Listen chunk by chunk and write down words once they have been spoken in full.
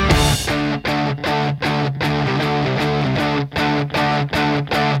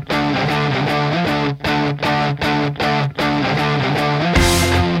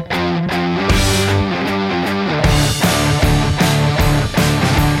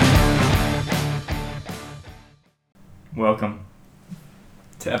Welcome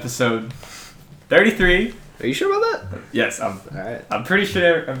to episode 33. Are you sure about that? Yes, Alright. I'm pretty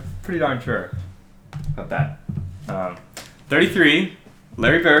sure. I'm pretty darn sure about that. 33.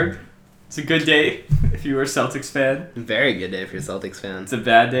 Larry Bird. It's a good day if you were a Celtics fan. Very good day if you're a Celtics fan. It's a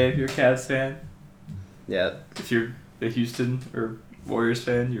bad day if you're a Cavs fan. Yeah. If you're a Houston or Warriors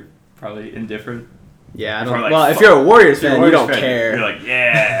fan, you're probably indifferent. Yeah, I You're don't. like, well, if fuck. you're a Warriors If you're a fan, you Warriors don't fan, care. You're like,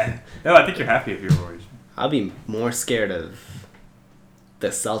 yeah. No, I think you're happy if you're a Warriors fan. I'll be more scared of the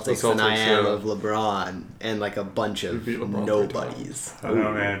Celtics than I am of LeBron and like a bunch of nobodies. I don't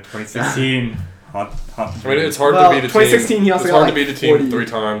know, man. 2016. I mean, it's hard to beat a team. 2016, he also it's got hard like to beat a team 40. 3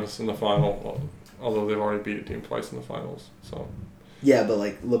 times in the final, although they've already beat a team twice in the finals. So. Yeah, but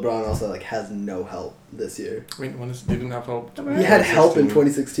like LeBron also like has no help this year. I mean, they didn't have help. He had help in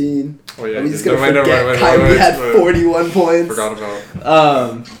 2016. Oh yeah. Are we just gonna forget Kyrie had 41 points? Forgot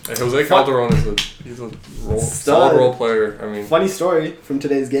about. Jose Calderon he's a solid role player. I mean, funny story from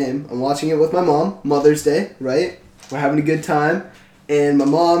today's game. I'm watching it with my mom. Mother's Day, right? We're having a good time, and my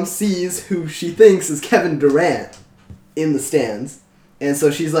mom sees who she thinks is Kevin Durant in the stands, and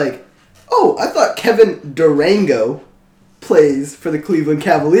so she's like, "Oh, I thought Kevin Durango plays for the Cleveland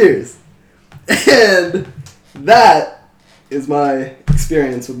Cavaliers." And that is my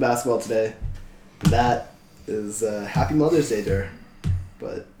experience with basketball today. That is happy Mother's Day to her.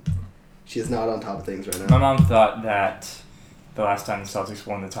 But she is not on top of things right My now. mom thought that the last time the Celtics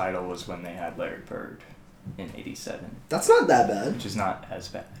won the title was when they had Larry Bird in '87, That's not that bad. which is not as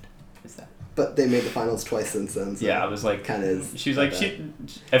bad as that. But they made the finals twice since then. So Yeah, I was like, kind of is. she was like,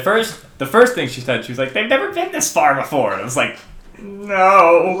 at first, the first thing she said, she was like, they've never been this far before. And I was like,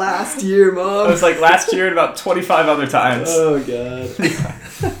 no. Last year, Mom. It was like last year and about 25 other times. Oh,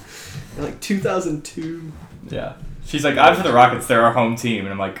 God. Like 2002. Yeah. She's like, I'm for the Rockets, they're our home team. And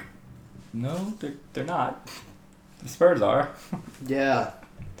I'm like, no, they're not. The Spurs are. Yeah.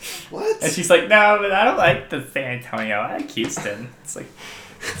 What? And she's like, no, but I don't like the San Antonio. I like Houston. It's like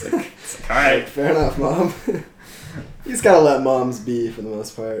all right. Fair enough, Mom. You just gotta let moms be for the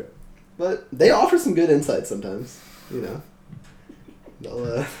most part. But they offer some good insight sometimes. You know.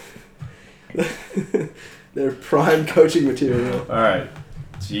 They'll, they're prime coaching material. All right.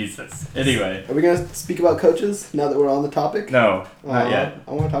 Jesus. Anyway. Are we going to speak about coaches now that we're on the topic? No, not yet.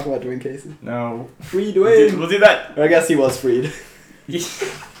 I want to talk about Dwayne Casey. No. Free Dwayne. We'll do that. Or I guess he was freed.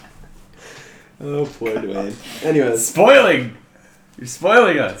 Oh, poor Dwayne. Anyways. Spoiling. You're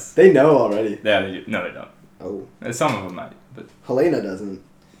spoiling us. They know already. Yeah, they do. No, they don't. Oh. Some of them might. But Helena doesn't.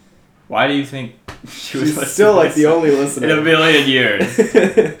 why do you think she was She's still like the only listener. in a million years?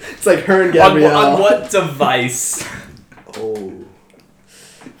 It's like her and Gabrielle. On what device? Oh.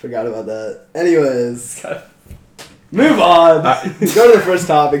 Forgot about that. Anyways. Move on. Go to the first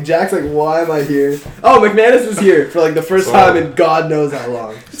topic. Jack's like, why am I here? Oh, McManus was here for like the first time in God knows how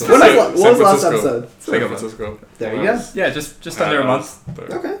long. What was the last episode? San Francisco. There you go. Yeah, just under a month.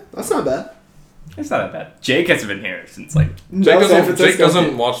 Okay, that's not bad. It's not that bad. Jake hasn't been here since like. Jake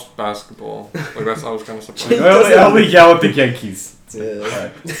doesn't watch basketball. Like I was kind of surprised. I only yell at the Yankees. Yeah.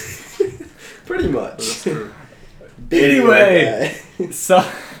 Pretty much. That's true. Anyway, so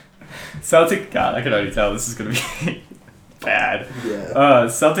Celtic. God, I can already tell this is gonna be bad. Yeah.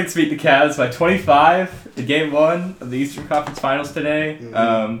 Celtics beat the Cavs by 25 in Game 1 of the Eastern Conference Finals today.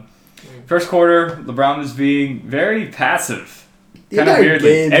 Mm-hmm. First quarter, LeBron was being very passive. The Kind of entire weirdly.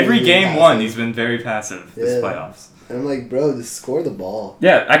 game Every he was game passive. won, he's been very passive this Yeah. playoffs. And I'm like, bro, just score the ball.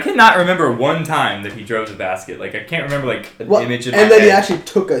 Yeah, I cannot remember one time that he drove the basket. Like, I can't remember, like, an image in my and then head. he actually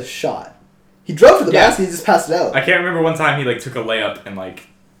took a shot. He drove for the basket, he just passed it out. I can't remember one time he, like, took a layup and, like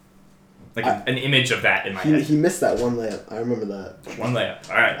an image of that in my head. He missed that one layup. I remember that. One layup.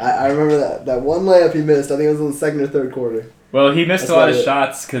 All right. I remember that one layup he missed. I think it was in the second or third quarter. Well, he missed That's a lot of about it.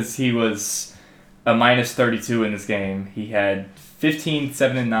 shots because he was a minus 32 in this game. He had 15,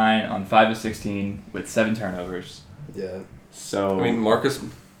 7, and 9 on 5 of 16 with 7 turnovers. Yeah. So I mean, Marcus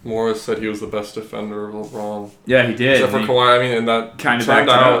Morris said he was the best defender of LeBron. yeah, he did. Except for Kawhi. I mean, and that kind of turned backed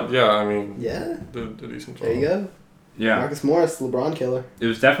it out. up. Yeah, I mean, Yeah. did a decent job. There you go. Yeah. Marcus Morris, LeBron killer. It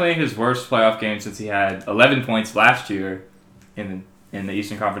was definitely his worst playoff game since he had 11 points last year in the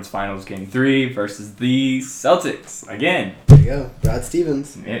Eastern Conference Finals Game 3 versus the Celtics. Again. There you go. Brad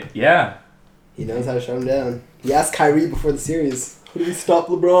Stevens. Yeah. He knows how to shut him down. He asked Kyrie before the series, how do we stop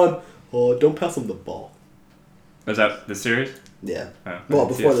LeBron? Oh, don't pass him the ball. Was that the series? Yeah. Oh, Well,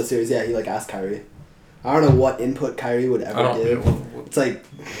 before the series, yeah, he like asked Kyrie. I don't know what input Kyrie would ever give. It's like,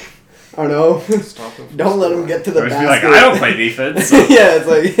 I don't know. Stop him. Don't let him get to the Or just basket. be like, I don't play defense. Yeah, it's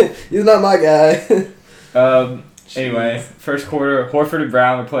like, he's not my guy. Anyway, first quarter, Horford and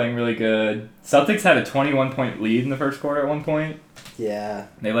Brown were playing really good. Celtics had a 21-point lead in the first quarter at one point. Yeah.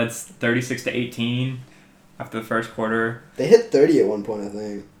 They led 36-18 after the first quarter. They hit 30 at one point, I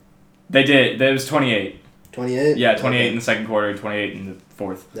think. They did. It was 28. 28? Yeah, 28 in the second quarter, 28 in the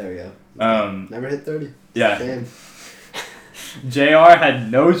fourth. There we go. Never hit 30. Yeah. Shame. JR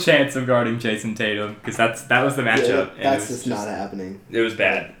had no chance of guarding Jason Tatum because that was the matchup. Yeah, that's just not happening. It was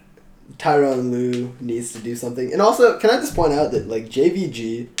bad. Tyronn Lue needs to do something. And also, can I just point out that, like,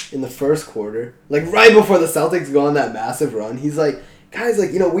 JVG in the first quarter, like, right before the Celtics go on that massive run, he's like, guys,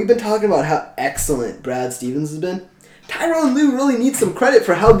 like, we've been talking about how excellent Brad Stevens has been. Tyronn Lue really needs some credit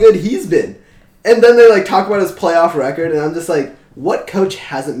for how good he's been. And then they, like, talk about his playoff record, and I'm just like, what coach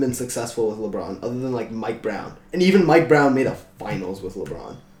hasn't been successful with LeBron other than, like, Mike Brown? And even Mike Brown made a finals with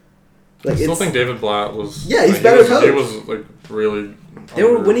LeBron. Like, I still think David Blatt was... Yeah, he's better coach. He was, like, really... They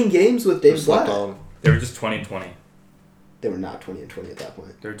were winning games with David Blatt. They were just 20-20. They were not 20-20 at that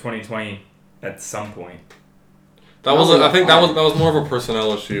point. They were 20-20 at some point. That was I think that was more of a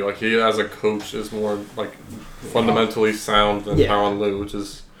personnel issue. Like, he as a coach is more, like, fundamentally sound than Tyronn Lue, which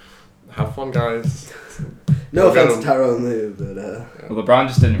is... Have fun, guys. No offense to Tyronn Lue, but... Well, LeBron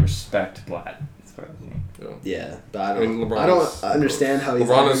just didn't respect Blatt. Yeah, but I don't understand how he's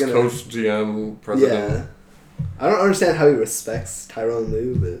LeBron is coach, GM, president. Yeah. I don't understand how he respects Tyronn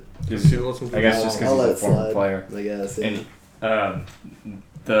Lue, but... I guess just because he's a former player. I guess, yeah. And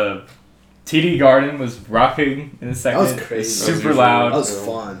the TD Garden was rocking in the second. That was crazy. Super loud. That was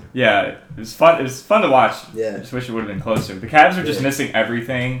fun. Yeah, it was fun. It was fun to watch. Yeah. I just wish it would have been closer. The Cavs were just missing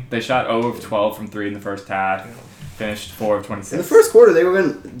everything. They shot 0 of 12 from 3 in the first half. Finished 4 of 26. In the first quarter,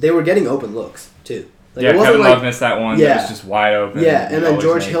 they were getting open looks, too. Like, yeah, Kevin Love missed that one that was just wide open. Yeah, and then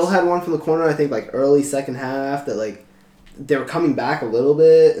George Hill had one from the corner, I think, like, early second half that, like, they were coming back a little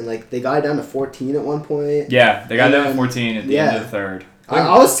bit, and, like, they got it down to 14 at one point. Yeah, they got down to 14 at the end of the third.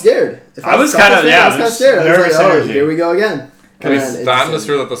 I was scared. I was kind of scared. I was like, oh, here we go again. I mean, the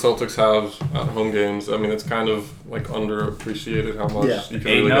atmosphere that the Celtics have at home games, I mean, it's kind of, like, underappreciated how much you can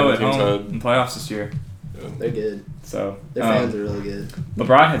really get in the team's head. In playoffs this year. Yeah. They're good. So their fans are really good.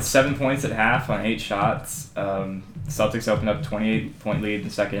 LeBron had 7 points at half on 8 shots. Celtics opened up a 28-point lead in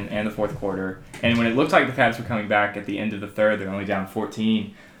the second and the fourth quarter. And when it looked like the Cavs were coming back at the end of the third, they're only down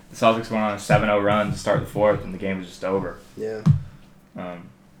 14. The Celtics went on a 7-0 run to start the fourth, and the game was just over. Yeah.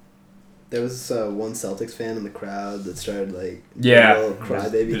 There was one Celtics fan in the crowd that started, like, a little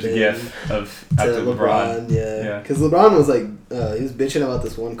crybaby thing. There's a gif of after LeBron. Yeah. Because LeBron was, like, he was bitching about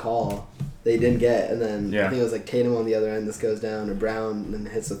this one call they didn't get, and then I think it was, like, Tatum on the other end, this goes down, or Brown, and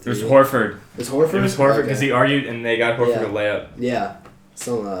hits the three. It was Horford. It was Horford? It was Horford because he argued, and they got Horford a layup. Yeah.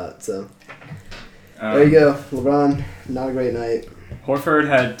 Something like that, so. There you go. LeBron, not a great night. Horford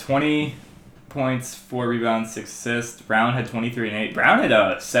had 20 points, 4 rebounds, 6 assists. Brown had 23 and 8. Brown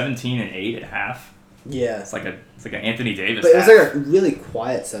had 17 and 8 at half. Yeah. It's like an Anthony Davis. But it was like a really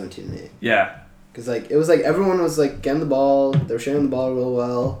quiet 17 and 8. Yeah. Because, like, it was like everyone was, like, getting the ball. They were sharing the ball real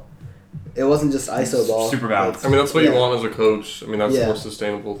well. It wasn't just ISO ball. Super balanced. I mean, that's what you want as a coach. I mean, that's more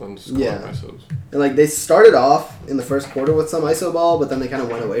sustainable than just ISOs. And, like, they started off in the first quarter with some ISO ball, but then they kind of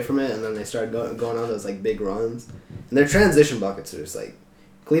went away from it, and then they started going on those, like, big runs. And their transition buckets are just, like,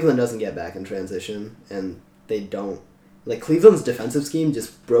 Cleveland doesn't get back in transition, and they don't. Like, Cleveland's defensive scheme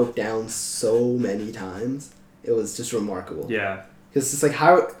just broke down so many times. It was just remarkable. Yeah. Because it's like,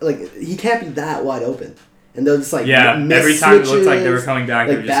 how, like, he can't be that wide open. And they'll just, like, every time it looked like they were coming back,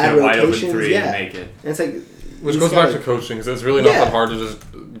 like, they were just going to wide open three and make it. And it's like... Which goes back to coaching, because it's really not that hard to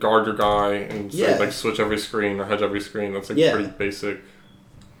just guard your guy and say, like, switch every screen or hedge every screen. That's, like, pretty basic,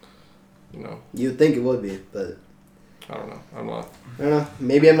 you know. You would think it would be, but... I don't know. I don't know.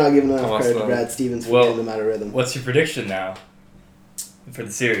 Maybe I'm not giving enough credit to Brad Stevens for getting them out of rhythm. What's your prediction now for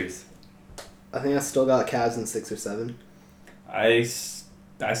the series? I think I still got Cavs in 6 or 7. I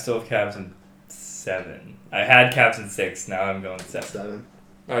still have Cavs in 7. I had Cavs in 6. Now I'm going 7.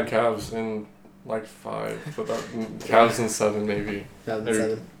 I had Cavs in like 5, but Cavs in 7 maybe. Cavs in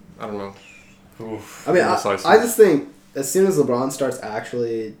 7. I don't know. Oof. I mean, I just think as soon as LeBron starts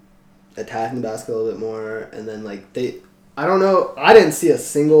actually attacking the basketball a little bit more, and then like I don't know, I didn't see a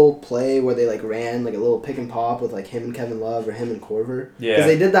single play where they like ran like a little pick and pop with like him and Kevin Love or him and Korver. Yeah. Because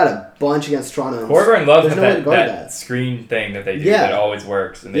they did that a bunch against Toronto. Korver and Love have that screen thing that they do that always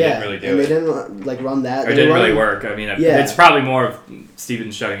works, and they didn't really do it. They didn't like run that. It didn't really work. I mean, it's probably more of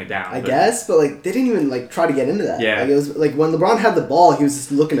Stevens shutting it down. I guess, but like they didn't even like try to get into that. Yeah. Like it was like when LeBron had the ball, he was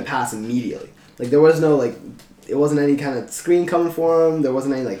just looking to pass immediately. Like there was no like, it wasn't any kind of screen coming for him. There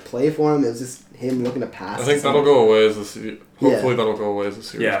wasn't any like play for him. It was just him looking to pass. I think that'll go away as the series. Hopefully that'll go away as the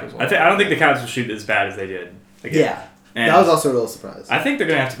series goes on. I don't think the Cavs will shoot as bad as they did again. Yeah. And that was also a real surprise. I think they're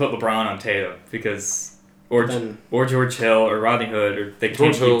going to have to put LeBron on Tatum because... Or George Hill or Rodney Hood, or they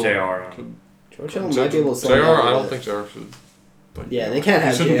can't keep JR on. George Hill might be able to... JR, I don't think JR should... Like, yeah, they can't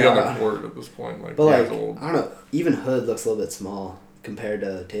have JR. He shouldn't be on the court at this point. Like, but, like, old. I don't know. Even Hood looks a little bit small compared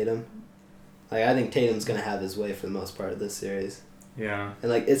to Tatum. Like, I think Tatum's going to have his way for the most part of this series. Yeah.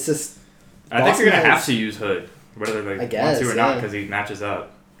 And, like, it's just... I think they're going to have to use Hood, whether they want to or not, because he matches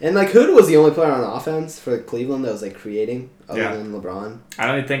up. And, like, Hood was the only player on offense for Cleveland that was, like, creating, other than LeBron. I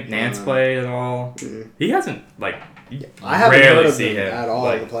don't even think Nance played at all. Mm-hmm. He hasn't, like... I haven't heard of him at all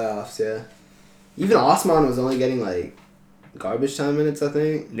in the playoffs, yeah. Even Osman was only getting, like, garbage time minutes, I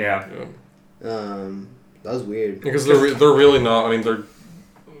think. Yeah. That was weird. Because they're really not... I mean, they're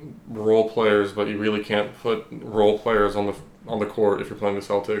role players, but you really can't put role players on the court if you're playing the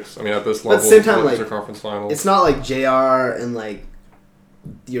Celtics. I mean, at this level, but at the same time, like, conference finals. It's not like JR and, like,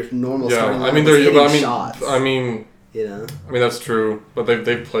 your normal starting I mean, shots. I mean, you know? I mean, that's true, but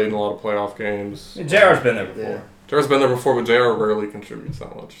they've played in a lot of playoff games. JR's been there before. Yeah. JR's been there before, but JR rarely contributes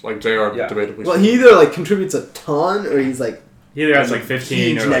that much. Like, JR debatably... Well, he either, like, contributes a ton, or he's, like... He either has, like,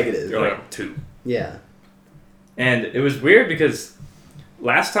 15 or, negative. Or, like, 2. Yeah. And it was weird because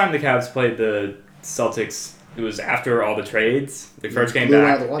last time the Cavs played the Celtics, it was after all the trades. They first came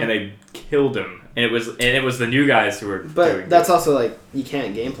back, and they killed him. And it was the new guys who were But that's also, like, you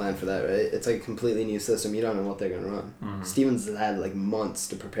can't game plan for that, right? It's, like, a completely new system. You don't know what they're going to run. Mm-hmm. Stevens has had, like, months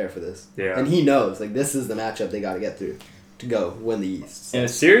to prepare for this. Yeah. And he knows, like, this is the matchup they got to get through to go win the East. So. And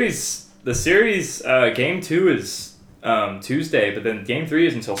the series, Game 2 is Tuesday, but then Game 3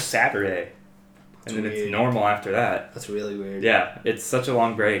 is until Saturday. And then it's normal after that. That's really weird. Yeah, it's such a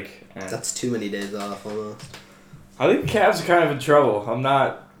long break. That's too many days off, almost. I think the Cavs are kind of in trouble.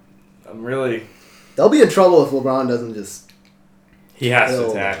 I'm really... They'll be in trouble if LeBron doesn't just... He has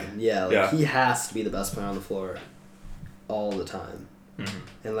to attack. Yeah, he has to be the best player on the floor all the time. Mm-hmm.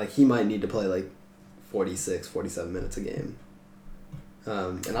 And, like, he might need to play, like, 46, 47 minutes a game.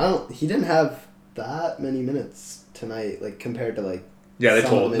 And he didn't have that many minutes tonight, like, compared to, like... Yeah, they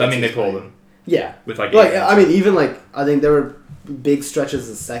pulled him. Yeah. With, like I mean, even, like, I think there were big stretches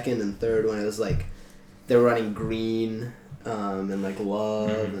of second and third when it was, like, they were running Green... and like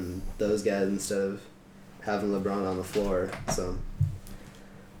Love and those guys instead of having LeBron on the floor. So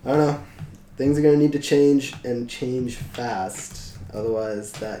I don't know. Things are gonna need to change and change fast.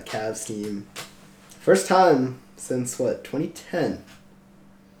 Otherwise, that Cavs team, first time since 2010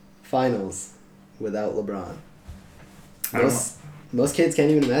 finals without LeBron. Most kids can't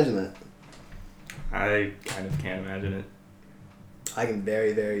even imagine that. I kind of can't imagine it. I can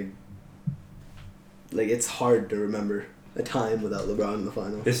very, very. Like, it's hard to remember a time without LeBron in the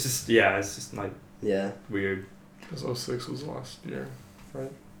finals. It's just like weird. Because 06 was last year,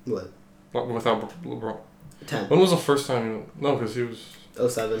 right? What? Without LeBron. 10. When was the first time? No, because he was...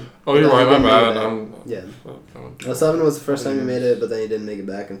 07. Oh, you're right, my bad. Yeah. 07 was the first time he made it, but then he didn't make it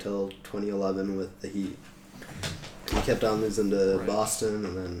back until 2011 with the Heat. He kept on losing to Boston,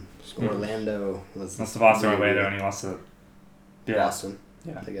 and then Orlando was... That's the Boston Orlando, and he lost to... Boston.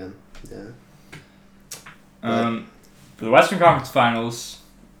 Yeah. Again. Yeah. For the Western Conference Finals,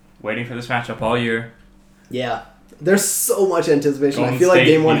 waiting for this matchup all year. Yeah. There's so much anticipation. I feel like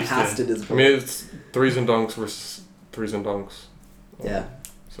Game 1 has to disappoint. I mean, it's threes and dunks versus threes and dunks. Yeah.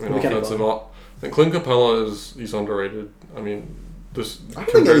 So, I mean, offensive. I think Clint Capella he's underrated. I mean, I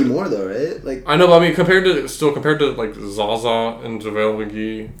don't think anymore, though, right? Like, I know, but I mean, compared to like Zaza and JaVale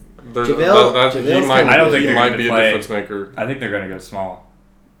McGee, he might be a difference maker. I think they're going to go small.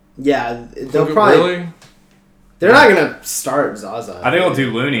 Yeah, they'll probably... Really? They're not going to start Zaza. I think they'll do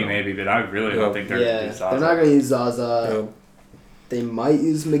Looney maybe, but I really don't think they're going to do Zaza. They're not going to use Zaza. Yeah. They might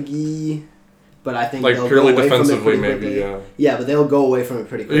use McGee, but I think they'll purely go away defensively from it maybe, yeah. Yeah, but they'll go away from it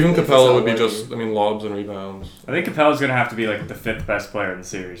pretty quickly. Even Capella would be just, lobs and rebounds. I think Capella's going to have to be like the 5th best player in the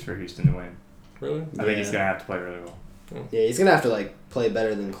series for Houston to win. Really? I think he's going to have to play really well. Yeah, he's going to have to like play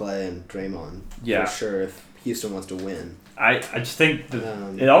better than Clay and Draymond. Yeah. For sure, if Houston wants to win. I just think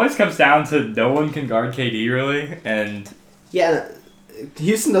it always comes down to no one can guard KD really, and... Yeah,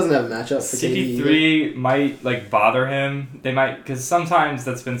 Houston doesn't have a matchup for KD. CP3 might like bother him. They might, because sometimes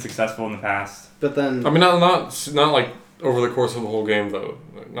that's been successful in the past. But then... I mean, not like over the course of the whole game, though.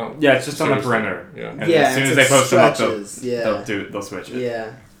 Yeah, it's just on the perimeter. Yeah. And as soon as they post them up, they'll switch it.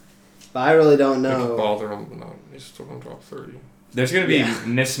 Yeah. But I really don't know. It could bother him, but he's still going to drop 30. There's going to be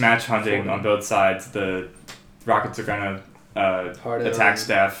mismatch hunting on both sides. The Rockets are going to attack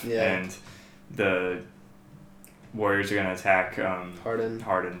Steph, and the Warriors are going to attack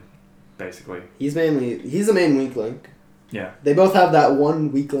Harden, basically. He's the main weak link. Yeah. They both have that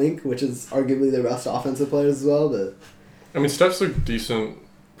one weak link, which is arguably their best offensive players as well. But I mean, Steph's a decent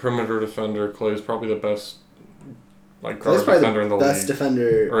perimeter defender. Clay's probably the best guard defender in the league. Best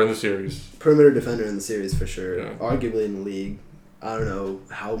defender. Or in the series. Perimeter defender in the series for sure. Yeah. Arguably in the league. I don't know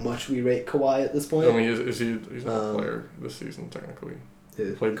how much we rate Kawhi at this point. I mean, he's not a player this season, technically.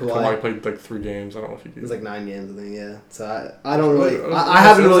 Kawhi played 3 games. I don't know if he did. It was 9 games, I think, yeah. So I don't really... I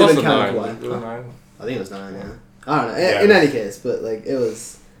haven't really been counting Kawhi. Was it 9? I think it was 9, yeah. I don't know. In any case, but,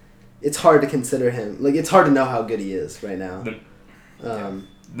 it's hard to consider him... it's hard to know how good he is right now.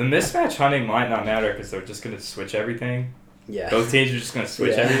 The mismatch hunting might not matter because they're just going to switch everything. Yeah. Both teams are just going to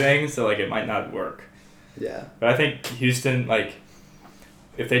switch everything, so, it might not work. Yeah. But I think Houston,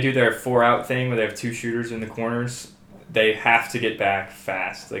 if they do their 4-out thing where they have 2 shooters in the corners, they have to get back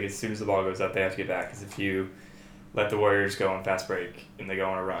fast. As soon as the ball goes up, they have to get back. Because if you let the Warriors go on fast break and they go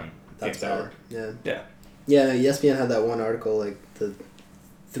on a run, that's game's over. Yeah. Yeah. Yeah, ESPN had that one article, the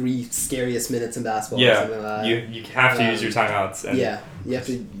 3 scariest minutes in basketball or something like that. You have to use your timeouts. And you have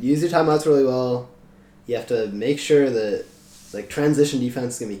to use your timeouts really well. You have to make sure that transition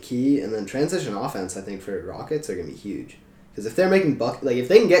defense is going to be key, and then transition offense, I think, for Rockets are going to be huge. Because if they're making if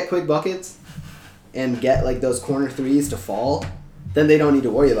they can get quick buckets and get those corner threes to fall, then they don't need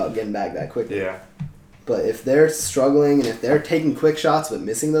to worry about getting back that quickly. Yeah. But if they're struggling and if they're taking quick shots but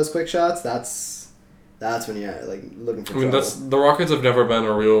missing those quick shots, that's when you're looking for trouble. The Rockets have never been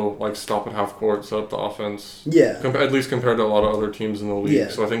a real stop at half court, set up the offense. Yeah. At least compared to a lot of other teams in the league. Yeah.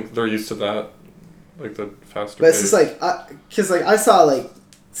 So I think they're used to that. The faster But it's pace. just because I saw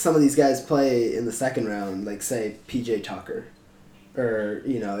some of these guys play in the second round, say PJ Tucker, or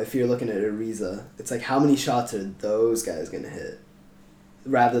if you're looking at Ariza, it's how many shots are those guys gonna hit,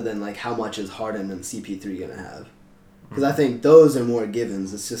 rather than how much is Harden and CP3 gonna have, because I think those are more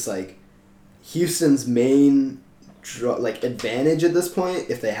givens. It's just Houston's main advantage at this point,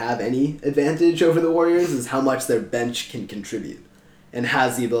 if they have any advantage over the Warriors, is how much their bench can contribute. And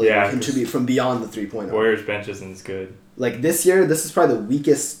has the ability to contribute from beyond the 3-point. Warriors bench isn't as good. This year, this is probably the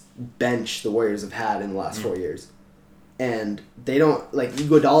weakest bench the Warriors have had in the last 4 years. And they don't...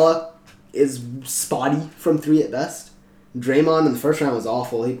 Iguodala is spotty from 3 at best. Draymond in the first round was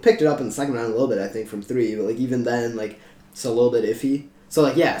awful. He picked it up in the second round a little bit, I think, from 3. But even then, it's a little bit iffy. So,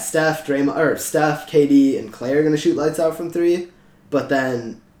 Steph, KD, and Clay are going to shoot lights out from 3. But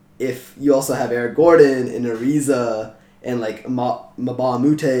then, if you also have Eric Gordon and Ariza... and Mbah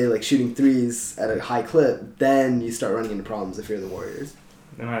Mute shooting threes at a high clip, then you start running into problems if you're the Warriors.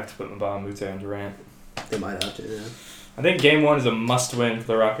 They might have to put Mbah Mute on Durant. They might have to, yeah. I think Game 1 is a must-win for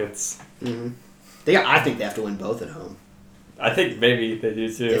the Rockets. Mm-hmm. I think they have to win both at home. I think maybe they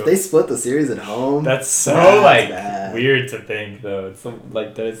do too. If they split the series at home, that's so bad. Weird to think though. It's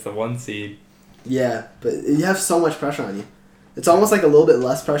that it's the 1 seed. Yeah, but you have so much pressure on you. It's almost a little bit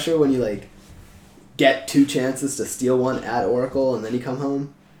less pressure when you get 2 chances to steal one at Oracle and then you come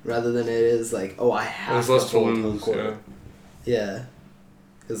home, rather than it is I have to hold home court. Yeah.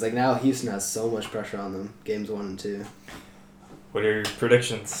 Because now Houston has so much pressure on them, games 1 and 2. What are your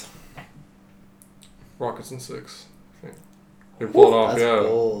predictions? Rockets in 6. I think they pull it off,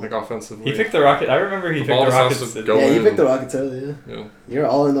 bold. offensively. He picked the Rockets. I remember he picked the Rockets. You picked the Rockets early, yeah. You're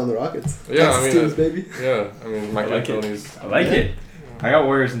all in on the Rockets. Yeah, Texas teams, baby. Yeah, Mike D'Antoni's. I like it. I got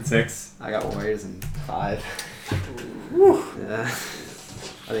Warriors in 6. I got Warriors in 5. Woo. Yeah. I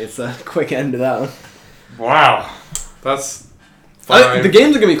think it's a quick end to that one. Wow. That's fine. The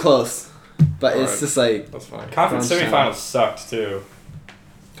games are going to be close, but all it's just that's fine. Conference semifinals sucked too.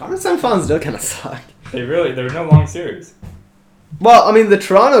 Conference semifinals do kind of suck. There were no long series. Well, the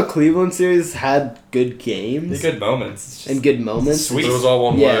Toronto-Cleveland series had good games. Good moments. And good moments. Sweep. It was all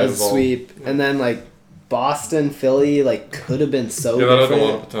one way. Yeah, it was sweep. And then, Boston, Philly, could have been so different. Yeah, that had a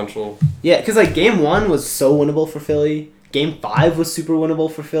lot of potential. Yeah, because, Game 1 was so winnable for Philly. Game 5 was super winnable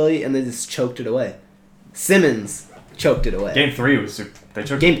for Philly, and they just choked it away. Simmons choked it away. Game 3 was super... They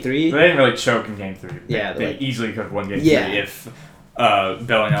choked... Game 3? They didn't really choke in Game 3. Yeah, They easily could have won Game 3 if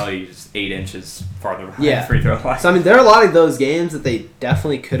Bellinelli was 8 inches farther behind the free throw line. So, there are a lot of those games that they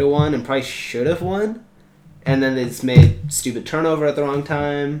definitely could have won and probably should have won. And then they just made stupid turnover at the wrong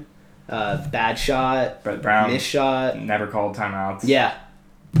time. Bad shot. Brett Brown. Missed shot. Never called timeouts. Yeah.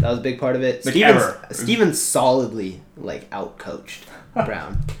 That was a big part of it. Stevens solidly, out-coached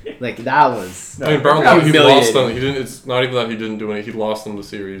Brown. That was... Brown, he lost them. It's not even that he didn't do anything. He lost them the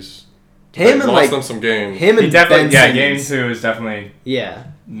series. He lost them some games. Him and Game 2 is definitely... Yeah.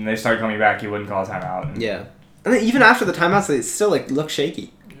 When they started coming back, he wouldn't call a timeout. Yeah. And then even after the timeouts, they still, look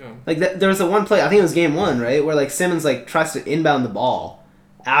shaky. Yeah. There was a one play, I think it was Game 1, right? Where, Simmons, tries to inbound the ball.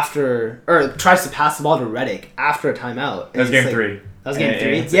 tries to pass the ball to Redick after a timeout. That was game 3. That was game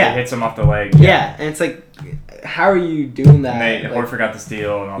 3? It hits him off the leg. Yeah, and it's like, how are you doing that? And Horford got the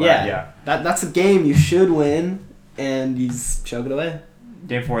steal and all that. Yeah. That's a game you should win, and he's choke it away.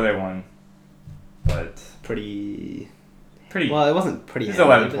 Game 4 they won. But... Pretty... Well, it wasn't pretty. It was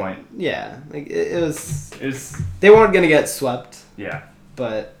 11 point. Yeah, like it was. They weren't gonna get swept. Yeah.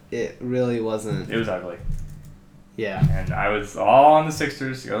 But it really wasn't. It was ugly. Yeah. And I was all on the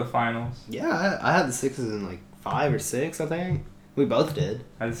Sixers to go to the finals. Yeah, I had the Sixers in like 5 or 6, I think. We both did.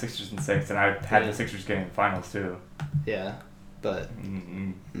 I had the Sixers in 6, and I had the Sixers getting the finals too. Yeah, but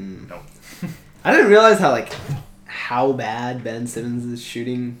no. I didn't realize how bad Ben Simmons'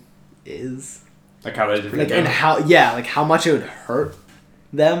 shooting is. Like how they did and how much it would hurt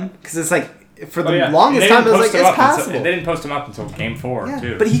them, because it's like for the longest time it was like it's passable. They didn't post him up until game 4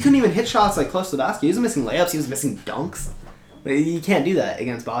 too. But he couldn't even hit shots like close to the basket. He was missing layups. He was missing dunks. Like, you can't do that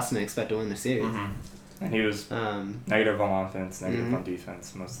against Boston and expect to win the series. Mm-hmm. And he was negative on offense, negative on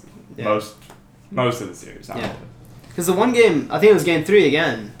defense most of the series. Because the one game, I think it was game 3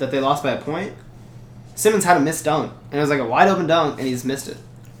 again, that they lost by a point. Simmons had a missed dunk, and it was like a wide open dunk, and he's missed it.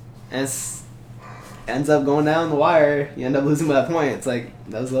 And ends up going down the wire. You end up losing by that point. It's like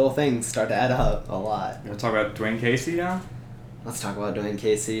those little things start to add up a lot. You want to talk about Dwayne Casey now? Let's talk about Dwayne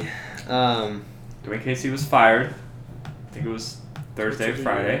Casey. Dwayne Casey was fired. I think it was Thursday or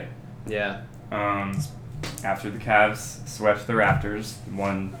Friday. Yeah. After the Cavs swept the Raptors,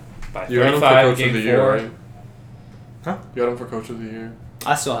 won by 35 You had him for Coach game of the 4. Year, right? Huh? You had him for Coach of the Year?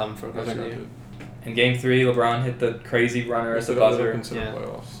 I still have him for Coach of the Year. In game 3, LeBron hit the crazy runner at the buzzer. buzzer. They don't consider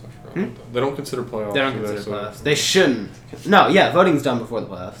playoffs. They don't consider playoffs. They don't consider playoffs. They shouldn't. No, voting's done before the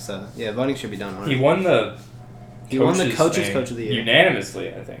playoffs, so voting should be done already. He won the coaches Coach of the Year.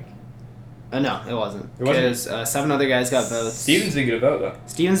 Unanimously, I think. No, it wasn't. Because 7 other guys got votes. Stevens didn't get a vote, though.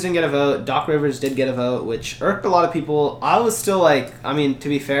 Stevens didn't get a vote. Doc Rivers did get a vote, which irked a lot of people. I was still to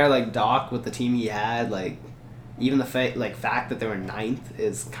be fair, Doc, with the team he had, even the fact that they were 9th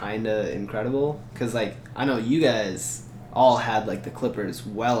is kind of incredible. Because, I know you guys all had, the Clippers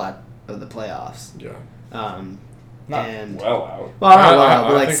well out of the playoffs. Yeah. Not well out. Well, not well out,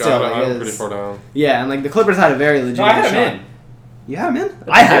 but, I think still. I had him pretty far down. Yeah, and, the Clippers had a very legitimate I had shot. him in. You had him in?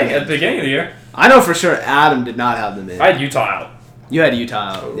 I had him at the beginning of the year. I know for sure Adam did not have them in. I had Utah out. You had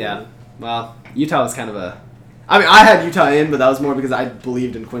Utah out, yeah. Well, Utah was kind of a... I had Utah in, but that was more because I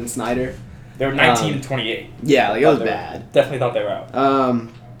believed in Quinn Snyder. They were 19 and 28. Yeah, it was bad. Definitely thought they were out.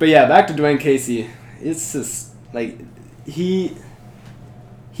 But yeah, back to Dwayne Casey. It's just, he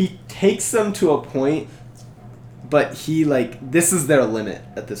takes them to a point, but this is their limit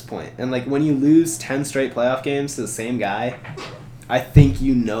at this point. And, when you lose 10 straight playoff games to the same guy, I think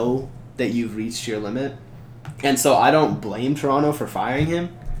you know that you've reached your limit. And so I don't blame Toronto for firing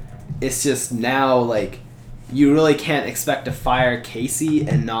him. It's just now, you really can't expect to fire Casey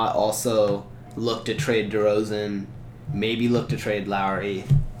and not also look to trade DeRozan, maybe look to trade Lowry.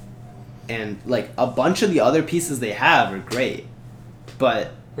 And, a bunch of the other pieces they have are great.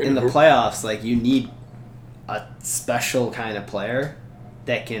 But in the playoffs, you need a special kind of player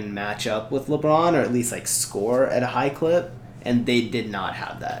that can match up with LeBron or at least, score at a high clip. And they did not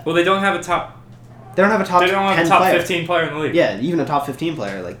have that. Well, they don't have a top... They don't have a top 10 They don't have a top 15 player in the league. Yeah, even a top 15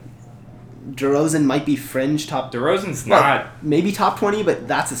 player. DeRozan might be fringe top... DeRozan's not... Maybe top 20, but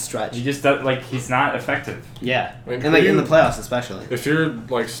that's a stretch. He just does, he's not effective. Yeah. And, in the playoffs especially. If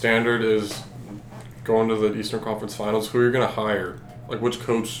your, standard is going to the Eastern Conference Finals, who are you going to hire? Which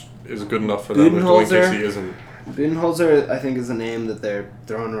coach is good enough for them if Dwayne Casey isn't? Budenholzer, I think, is a name that they're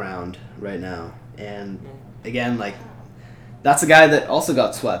throwing around right now. And, again, that's a guy that also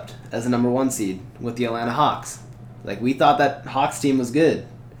got swept as a number 1 seed with the Atlanta Hawks. We thought that Hawks team was good.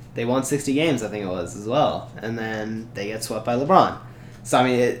 They won 60 games, I think it was, as well. And then they get swept by LeBron. So,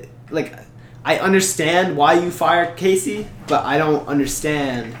 I understand why you fired Casey, but I don't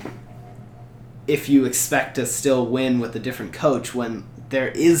understand if you expect to still win with a different coach when there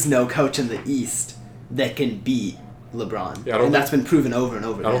is no coach in the East that can beat LeBron. Yeah, and that's been proven over and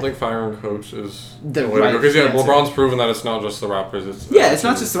over again. I don't think firing a coach is the way to go. Because, LeBron's proven that it's not just the Raptors. It's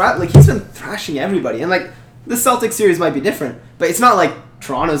not just the Raptors. He's been thrashing everybody. And, the Celtics series might be different, but it's not like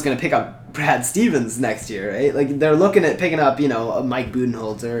Toronto's going to pick up Brad Stevens next year, right? They're looking at picking up, a Mike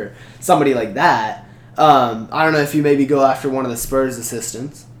Budenholzer or somebody like that. I don't know if you maybe go after one of the Spurs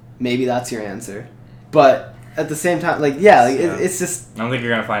assistants. Maybe that's your answer. But at the same time, it's just... I don't think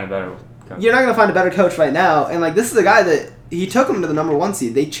you're going to find a better coach. You're not going to find a better coach right now. And, this is a guy that... He took them to the number 1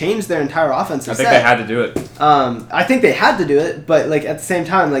 seed. They changed their entire offensive set. I think they had to do it. I think they had to do it, but, at the same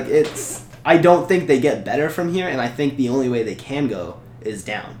time, it's... I don't think they get better from here, and I think the only way they can go is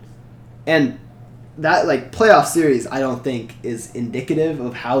down. And that, like, playoff series, I don't think is indicative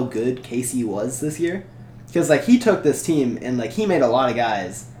of how good Casey was this year. Because, like, he took this team and, like, he made a lot of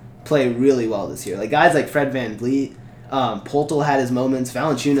guys play really well this year. Like, guys like Fred VanVleet, Poltel had his moments.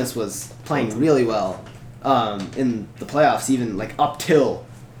 Valanciunas was playing really well in the playoffs, even, like, up till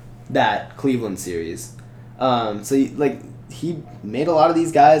that Cleveland series. He made a lot of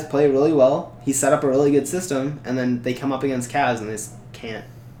these guys play really well. He set up a really good system, and then they come up against Cavs and they just can't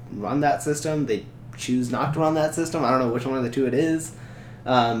run that system. They choose not to run that system. I don't know which one of the two it is.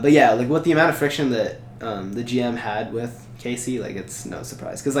 But yeah, like with the amount of friction that the GM had with Casey, like it's no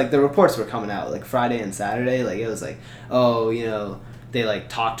surprise. Because like the reports were coming out like Friday and Saturday. Like it was like, oh, you know, they like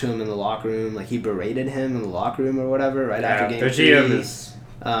talked to him in the locker room. Like he berated him in the locker room or whatever after game 3. Their GM is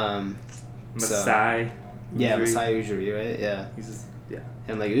Masai. Yeah, Masai Ujiri, right? Yeah. Yeah.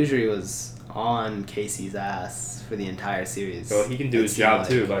 And like Ujiri was on Casey's ass for the entire series. So he can do his job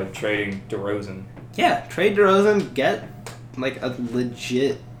too by trading DeRozan. Yeah, trade DeRozan, get like a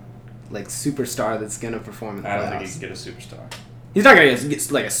legit like superstar that's gonna perform in the playoffs. I don't think he can get a superstar. He's not gonna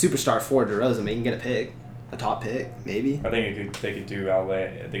get like a superstar for DeRozan, but he can get a pick, a top pick, maybe. I think they could do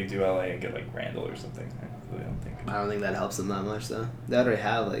LA. They could do LA and get like Randall or something. I don't think that helps them that much though. They already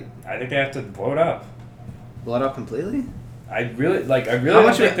have like. I think they have to blow it up. Blow it up completely? I really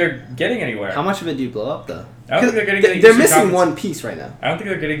don't think they're getting anywhere. How much of it do you blow up though? I don't think they're getting to the They're Eastern missing Conference. one piece right now. I don't think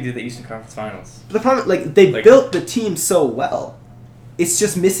they're getting to the Eastern Conference Finals. But the problem, like they built the team so well, it's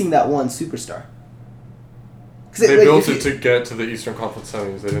just missing that one superstar. They built it to get to the Eastern Conference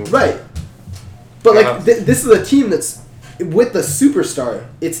Semis. They didn't. Right. But like this is a team that's with the superstar.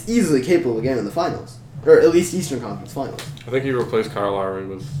 It's easily capable of getting in the finals, or at least Eastern Conference Finals. I think you replace Kyle Lowry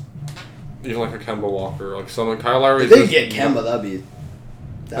with even like a Kemba Walker, like someone. Kyle Lowry. If they get Kemba, that'd be.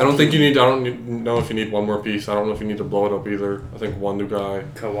 I don't know if you need one more piece. I don't know if you need to blow it up either. I think one new guy.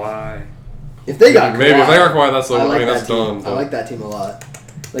 Kawhi. If they got maybe Kawhi, if they got Kawhi, that's that done. I like that team a lot.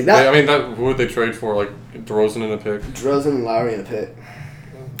 Like that. Who would they trade for? Like DeRozan in a pick. DeRozan and Lowry in a pick.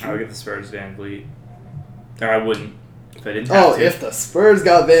 I would get the Spurs VanVleet. Or I wouldn't. If I didn't have to. If the Spurs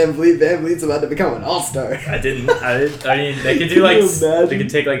got VanVleet's about to become an all-star. I didn't. I mean, they could do like they could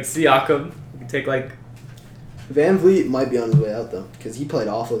take like Siakam. They could take like. VanVleet might be on his way out though, because he played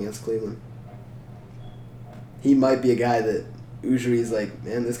awful against Cleveland. He might be a guy that Ujiri's like,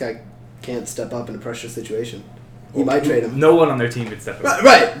 man, this guy can't step up in a pressure situation. He might trade him. No one on their team could step up.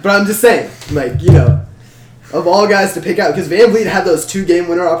 Right, but I'm just saying, like, you know, of all guys to pick out, because VanVleet had those 2 game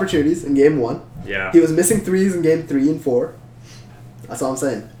winner opportunities in game 1. Yeah. He was missing threes in game 3 and 4. That's all I'm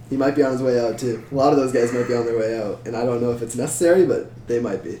saying. He might be on his way out too. A lot of those guys might be on their way out, and I don't know if it's necessary, but they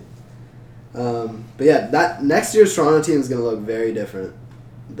might be. But yeah, that next year's Toronto team is going to look very different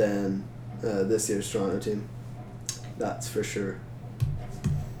than this year's Toronto team. That's for sure.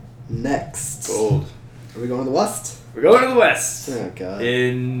 Next. Bold. Are we going to the West? We're going to the West. Oh, God.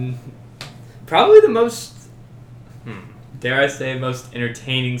 In probably the most, dare I say, most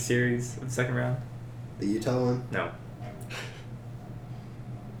entertaining series of the second round. The Utah one? No.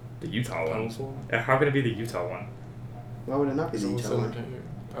 The Utah one? How could it be the Utah one? Why would it not be the Utah one?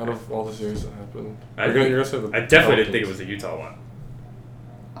 Out of all the series that happened, I definitely didn't think it was the Utah one.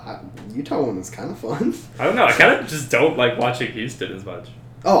 Utah one was kind of fun. I don't know. I kind of just don't like watching Houston as much.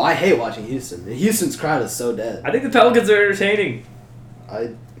 Oh, I hate watching Houston. Houston's crowd is so dead. I think the Pelicans are entertaining. I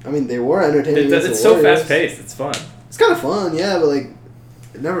mean, they were entertaining. It's so fast paced. It's fun. It's kind of fun, yeah, but like,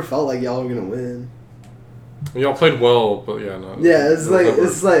 it never felt like y'all were gonna win. Y'all played well, but yeah, no. Yeah, it's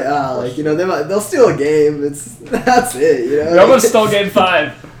like you know they'll steal a game. That's it, you know. They almost stole Game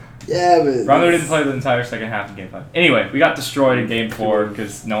 5. Yeah, but Rondo didn't play the entire second half of Game 5. Anyway, we got destroyed in Game 4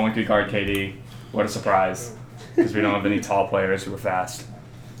 because no one could guard KD. What a surprise! Because we don't have any tall players who are fast.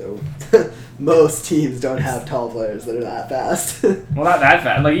 No. Most teams don't have tall players that are that fast. Well, not that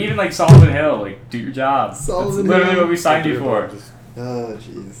fast. Like even like Solomon Hill, like do your job. That's Solomon literally Hill. what we signed you for. Oh,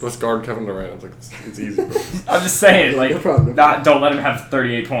 jeez. Let's guard Kevin Durant. It's like it's easy. I'm just saying, like, No problem. don't let him have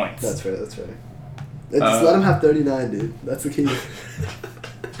 38 points. That's right. Just let him have 39, dude. That's the key.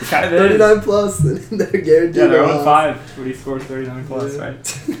 It kind of 39 is. plus, and they're guaranteed. Yeah, they're to on 5 when he scores 39 plus, right? I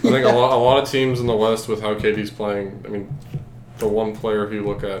think a lot of teams in the West with how KD's playing. I mean, the one player who you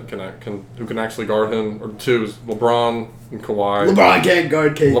look at who can actually guard him, or two is LeBron and Kawhi. LeBron can't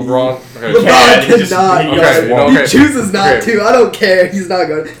guard KD. LeBron cannot. He chooses not to. I don't care. He's not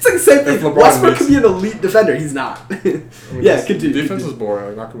guarding. It's like the same thing. Westbrook could be an elite defender. He's not. Yeah, continue. Defense is boring.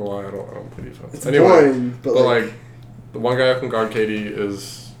 I'm not gonna lie. I don't play defense. It's boring, but like the one guy who can guard KD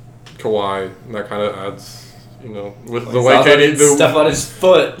is Kawhi, and that kind of adds you know, with the way KD stuff on his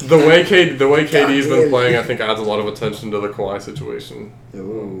foot. The way KD's been playing, I think adds a lot of attention to the Kawhi situation.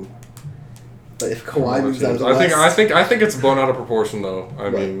 Ooh. But if Kawhi moves out of the West, I think it's blown out of proportion though. I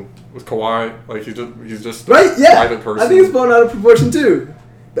mean, with Kawhi, like he's just right, yeah. private person. I think it's blown out of proportion too.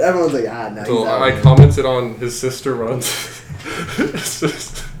 But everyone's like, no. So I commented on his sister runs.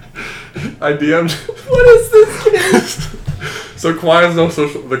 I DM'd. What is this kid? So Kawhi has no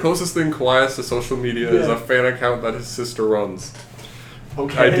social. The closest thing Kawhi has to social media is a fan account that his sister runs.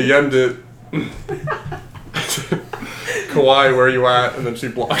 Okay. I DM'd it. Kawhi, where you at? And then she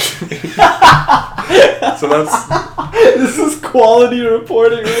blocked me. So that's. This is quality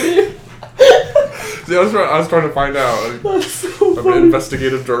reporting, ready? See, I was trying to find out. That's so I'm funny. an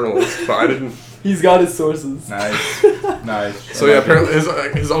investigative journalist, but I didn't. He's got his sources. Nice. Nice. So yeah, apparently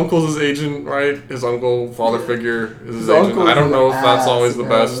his uncle's his agent, right? His uncle, father figure, is his agent. I don't know if that's always the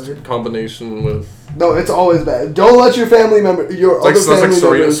best combination with. No, it's always bad. Don't let your family member, your other family members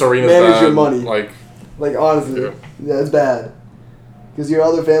Serena's manage dad, your money. Like honestly, yeah, it's bad. Because your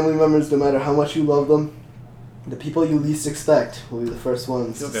other family members, no matter how much you love them, the people you least expect will be the first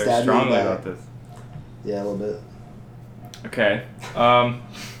ones I feel to very stab you in strongly the back. about this. Yeah, a little bit. Okay. Wow.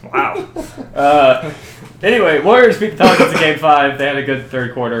 Anyway, Warriors beat the Pelicans in Game 5. They had a good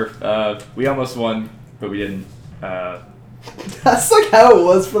third quarter. We almost won, but we didn't. That's like how it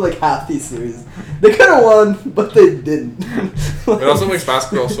was for like half these series. They could have won, but they didn't. It also makes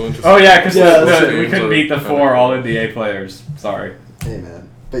basketball so interesting. Oh yeah, because Yeah, we couldn't beat the 4 All-NBA players. Sorry. Hey man,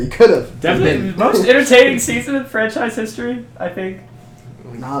 but you could have. Definitely the most entertaining season in franchise history, I think.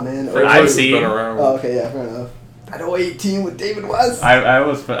 Nah, man. I've seen. Oh, okay, yeah, fair enough. That 08 team with David West. 08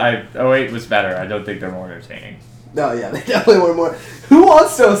 was better. I don't think they're more entertaining. No, yeah, they definitely were more. Who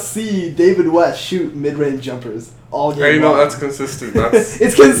wants to see David West shoot mid-range jumpers all game Hey, long? no, that's consistent. That's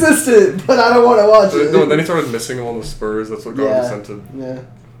It's consistent, but I don't want to watch it. no. Then he started missing him on the Spurs. That's what got him sent Yeah.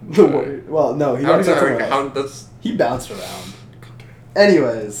 to. Well, no, he How got did somewhere that? else. That's He bounced around.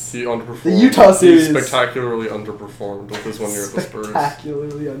 Anyways, he underperformed. The Utah series- He spectacularly underperformed with his 1 year at the Spurs.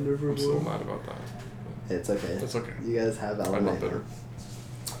 spectacularly I'm so underperformed. mad about that. It's okay. It's okay. You guys have I'm not bitter.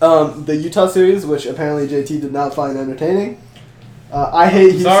 The Utah series, which apparently JT did not find entertaining. I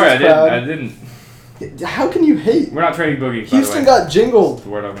hate Houston's Sorry, crowd. I didn't. How can you hate? We're not trading Boogie. Houston got jingled. The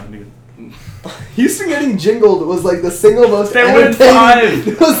word I wanted to use. Houston getting jingled was like the single most They won entertaining. 5.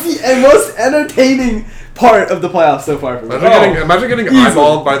 It was the most entertaining part of the playoffs so far for me. Imagine getting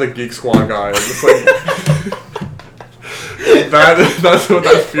eyeballed by the Geek Squad guy. And just like that's what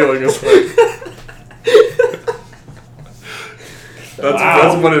that feeling is like.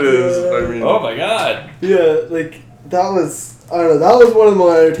 That's what it is. I mean, Oh my god. Yeah, like that was I don't know. That was one of the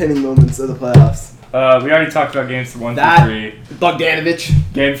more entertaining moments of the playoffs. We already talked about games 1 That- through 3. Bogdanovich.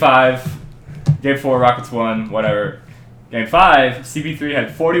 Game 5. Game 4, Rockets won. Whatever. Game 5, CP3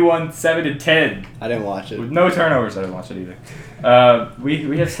 had 41, 7, and 10 I didn't watch it. with no turnovers. I didn't watch it either.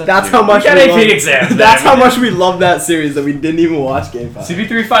 We have stuff That's to do. how much we got we AP love- exams. That's man. how much we love that series that we didn't even watch Game 5.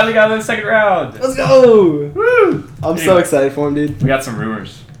 CP3 finally got in the second round. Let's go! Woo! I'm so Anyway. excited for him, dude. We got some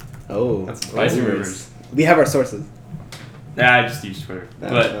rumors. Oh. Got some spicy rumors. We have our sources. Nah, I just use Twitter.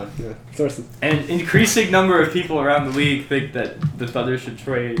 But Yeah. Sources. an increasing number of people around the league think that the Thunder should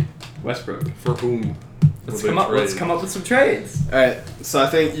trade Westbrook. for whom? Let's would come they up. Let's trade? come up with some trades. Alright, so I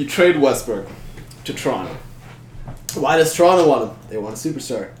think you trade Westbrook to Toronto. Why does Toronto want him? They want a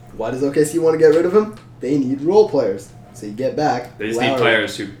superstar. Why does OKC want to get rid of him? They need role players. So you get back. They just Lowry. need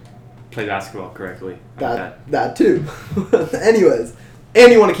players who play basketball correctly. That too. Anyways,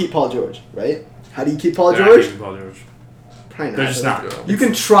 and you want to keep Paul George, right? How do you keep Paul They're not George? keeping Paul George. Probably They're just not. Yeah. You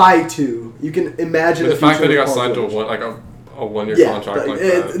can try to. You can imagine With a the fact future that he with got Paul signed to George. a 1 year Yeah, contract like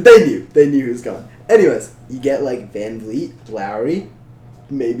but, that. They knew he was gone. Anyways, you get like Van Vliet, Lowry,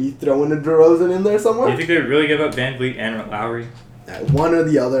 maybe throw in a DeRozan in there Do somewhere. you think they would really give up Van Vliet and Lowry? One or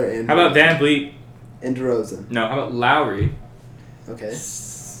the other, and How about Van Vliet? and DeRozan? No, how about Lowry? Okay,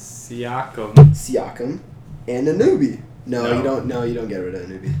 Siakam. Siakam and Anunoby. No, No. you don't. No, you don't get rid of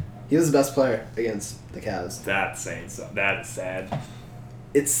Anunoby. He was the best player against the Cavs. That's saying something. That is sad.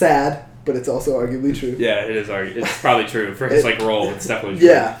 It's sad, but it's also arguably true. Yeah, it is. It's probably true for his role. It's definitely true.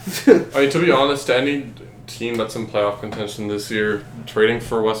 Yeah. I mean, to be honest, to any team that's in playoff contention this year, trading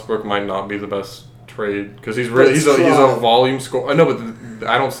for Westbrook might not be the best trade because he's a volume scorer. I know, but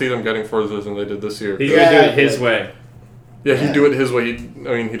I don't see them getting further than they did this year. He's gonna do it his way. Yeah, he'd do it his way.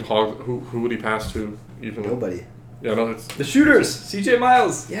 He'd hog. Who would he pass to? Even Nobody. Yeah, no, it's The shooters. CJ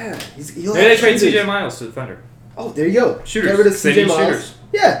Miles. Yeah, Maybe they trade CJ Miles to the Thunder. Oh, there you go. Shooters. Get rid of They CJ need Miles. shooters.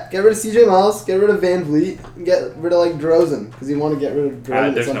 Yeah, get rid of CJ Miles. Get rid of Van Vliet. And get rid of like DeRozan because you want to get rid of DeRozan.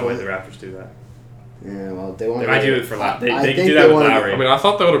 at There's some no way point. the Raptors do that. Yeah, well, they want. They might do it for Lowry. I They can think do that they with wanna- Lowry. I mean, I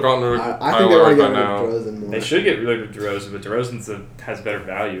thought they would have gotten rid of I think they want to by get rid now. of DeRozan more. They should get rid of DeRozan, but DeRozan has better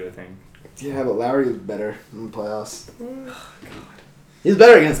value, I think. Yeah, but Lowry is better in the playoffs. He's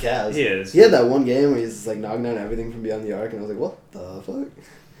better against Cavs. He is. He had that one game where he's just, like knocking down everything from beyond the arc, and I was like, what the fuck?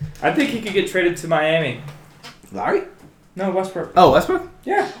 I think he could get traded to Miami. Lowry? No, Westbrook. Oh, Westbrook?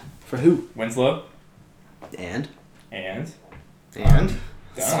 Yeah. For who? Winslow. And?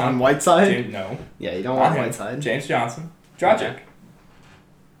 On Whiteside? No. Yeah, you don't want Okay. Whiteside. James Johnson. Dragic.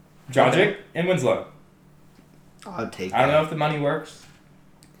 And Winslow. I'd take I don't that. know if the money works.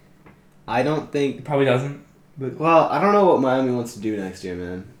 I don't think... It probably doesn't. But, well, I don't know what Miami wants to do next year,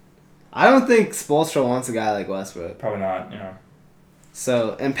 man. I don't think Spoelstra wants a guy like Westbrook. Probably not, yeah.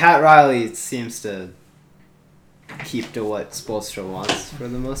 So, and Pat Riley seems to keep to what Spoelstra wants for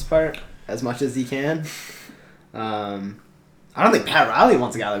the most part, as much as he can. I don't think Pat Riley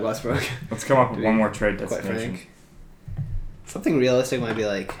wants a guy like Westbrook. Let's come up with one more trade Quite destination. frank. Something realistic might be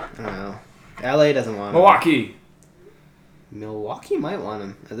like, I don't know. LA doesn't want him. Milwaukee. Milwaukee might want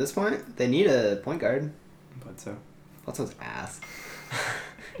him. At this point, they need a point guard. Bledsoe. Bledsoe's ass.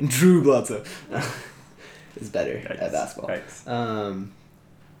 Drew Bledsoe is better at basketball. Yikes.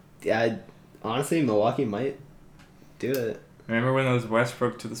 Yeah, honestly, Milwaukee might do it. Remember when those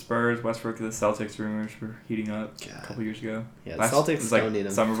Westbrook to the Spurs, Westbrook to the Celtics rumors were heating up a God. couple years ago? Yeah, Last- the Celtics it was like don't need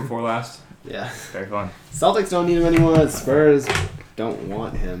him. summer before last. Yeah. Very fun. Celtics don't need him anymore. Spurs don't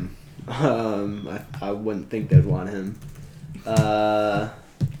want him. I wouldn't think they'd want him. The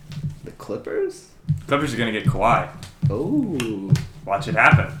Clippers? Clippers are going to get Kawhi. Oh. Watch it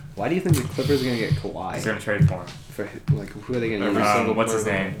happen. Why do you think the Clippers are going to get Kawhi? They're going to trade for him. For who are they going to Every use? single What's his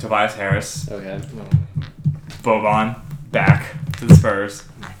player. name? Tobias Harris. Okay. Boban. Back to the Spurs.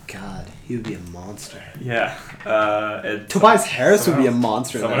 Oh my God, he would be a monster. Yeah. And Tobias Harris would be a someone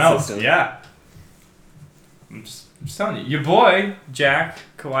monster in Someone that else. system. Yeah. I'm just telling you. Your boy, Jack,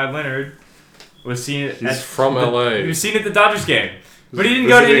 Kawhi Leonard, was seen at... He's from LA. He was seen at the Dodgers game. But he He's didn't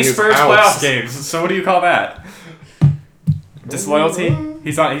go to any visiting Spurs his playoff house. games. So what do you call that? Disloyalty?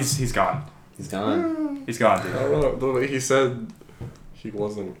 He's gone. He's gone. He's gone, I dude. don't know. The way he said he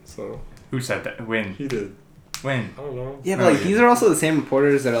wasn't, so Who said that? When? he did. When? I don't know. Yeah, but like Oh, these are also the same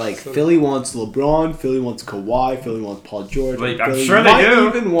reporters that are like So- Philly wants LeBron, Philly wants Kawhi, Philly wants Paul George. Like, and I'm Philly sure they might do.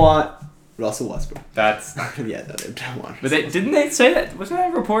 even want Russell Westbrook. That's... Yeah, no, they don't want. But didn't they say that? Wasn't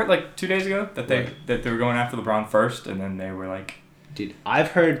that a report like 2 days ago that Right. they were going after LeBron first, and then they were like Dude,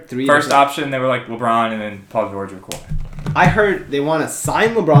 I've heard three. first different- option they were like LeBron, and then Paul George or Kawhi. I heard they want to sign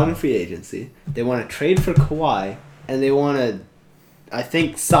LeBron in free agency. They want to trade for Kawhi, and they want to, I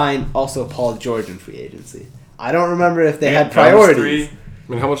think, sign also Paul George in free agency. I don't remember if they had Those priorities. three-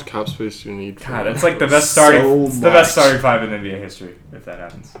 I mean, how much cap space do you need? God, that's like the best starting. So it's the best much. starting five in NBA history if that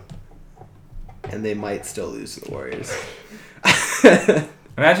happens. And they might still lose to the Warriors.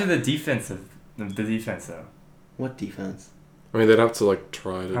 Imagine the defense though. What defense? I mean, they'd have to like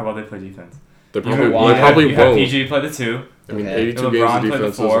try to. How well they play defense. They You probably, have- Kawhi, they probably you have won't. PG play the 2, I mean, Okay. 82 and games LeBron of play the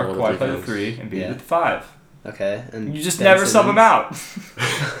defense is a 4, lot Kawhi of play the defense. 3, and Embiid Yeah. with the 5. Okay, and You just Ben never sub them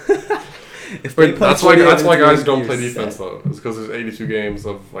Simmons. out. If they But play that's why 48 guys minutes, don't you're play set. defense though. It's because there's 82 games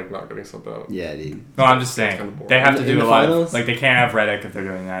of like not getting subbed out. Yeah, dude. No, I'm just saying. kinda boring. They have to In do the a lot. finals? Like, they can't have Redick if they're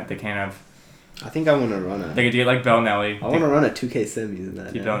doing that. They can't have... I think I want to run a. They could do it like Bellinelli. I want to run a 2K sim using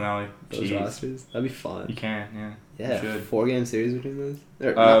that. Keep now. Bellinelli. Those Jeez. rosters. That'd be fun. You can, yeah. Yeah, You should. 4-game series between those.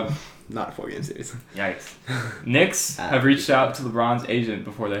 Or, Uh, not a 4-game series. Yikes. Knicks have reached out to LeBron's agent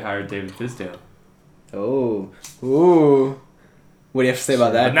before they hired David Fizdale. Oh, ooh. What do you have to say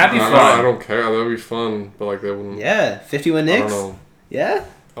about that? Wouldn't that be I fun? don't care. That'd be fun, but like they wouldn't. Yeah, 50-win I don't Knicks. know. Yeah.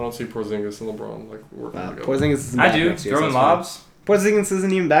 I don't see Porzingis and LeBron like working Wow, together. Porzingis isn't I back do. next year, Throwing so it's fine. lobs. Porzingis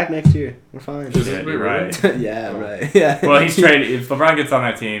isn't even back next year. We're fine. Is Yeah, it you're really? right. Yeah, Oh. right. Yeah. Well, he's traded. If LeBron gets on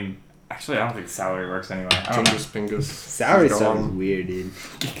that team... Actually, I don't think salary works anyway. I don't know. Genghis Pingus. Salary He's stuff is gone. weird, dude.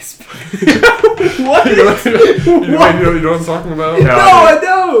 What? you know what I'm talking about? No, No, I I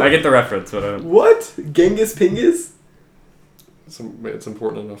know. get the reference, but What? Genghis Pingus? It's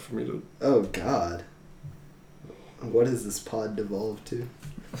important enough for me to. Oh God. What has this pod devolved to?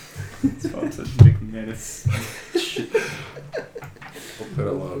 it's fun, such a big menace. I'll play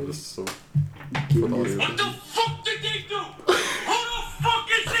that loud just so. For the audio. What the fuck did they do? Who the fuck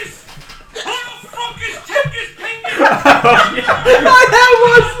is this? Who the fuck is Genghis Pingus? That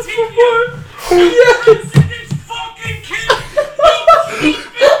was before. Yes. This fucking kid! You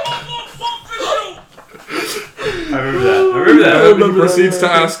stupid motherfuckers, you! I remember that. And then he proceeds to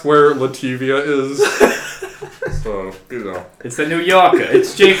ask where Lativia is. So, you know. It's the New Yorker.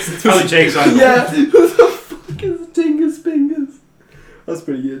 It's Jake's. It's probably Jake's uncle. Yeah. Who the fuck is Genghis Pingus? That's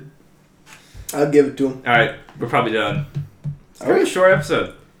pretty good. I'll give it to him. All right, we're probably done. It's a All very right. short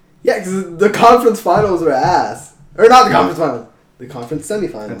episode. Yeah, because the conference finals were ass. Or not the conference finals. The conference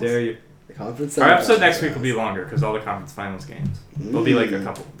semifinals. How dare you? The conference semifinals. Our episode next week will be longer because all the conference finals games. There'll be like a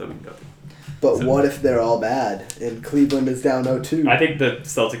couple that we can go to. But So- what if they're all bad and Cleveland is down 0-2? I think the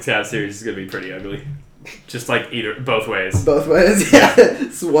Celtics Cavs series is gonna be pretty ugly. Just like both ways. Both ways, yeah.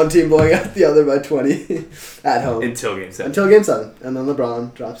 It's one team blowing out the other by 20 at home. Until Game 7. Until Game 7. And then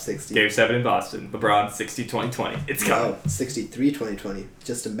LeBron drops 60. Game 7 in Boston. LeBron 60-20-20. It's coming. Oh, 63-20-20.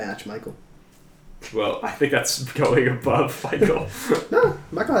 Just to match Michael. Well, I think that's going above Michael. No,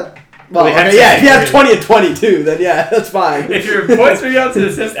 Michael had... Well, Well, he had okay, yeah, if you have 70. 20 and 22, then yeah, that's fine. If your points, rebounds, and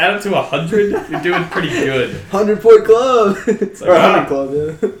assists add up to 100, you're doing pretty good. 100-point club. like, or wow. 100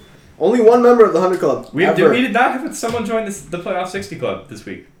 club, yeah. Only one member of the 100 club. We ever. did not have someone join the playoff 60 club this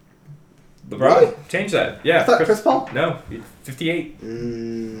week. LeBron Really? changed that. Yeah. I thought Chris Paul? No, 58.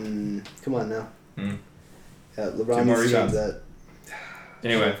 Come on now. Mm. Yeah, Two LeBron more needs to change rebounds. that.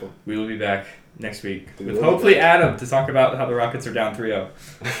 Anyway, Shameful. we will be back next week We with will be hopefully back. Adam to talk about how the Rockets are down 3-0.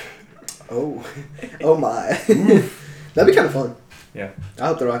 Oh. Oh my. That'd be kind of fun. Yeah. I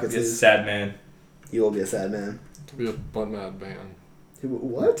hope the Rockets He's a lose. sad man. You will be a sad man. To be a butt mad man.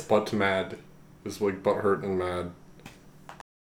 What? Butt mad is like butt hurt and mad.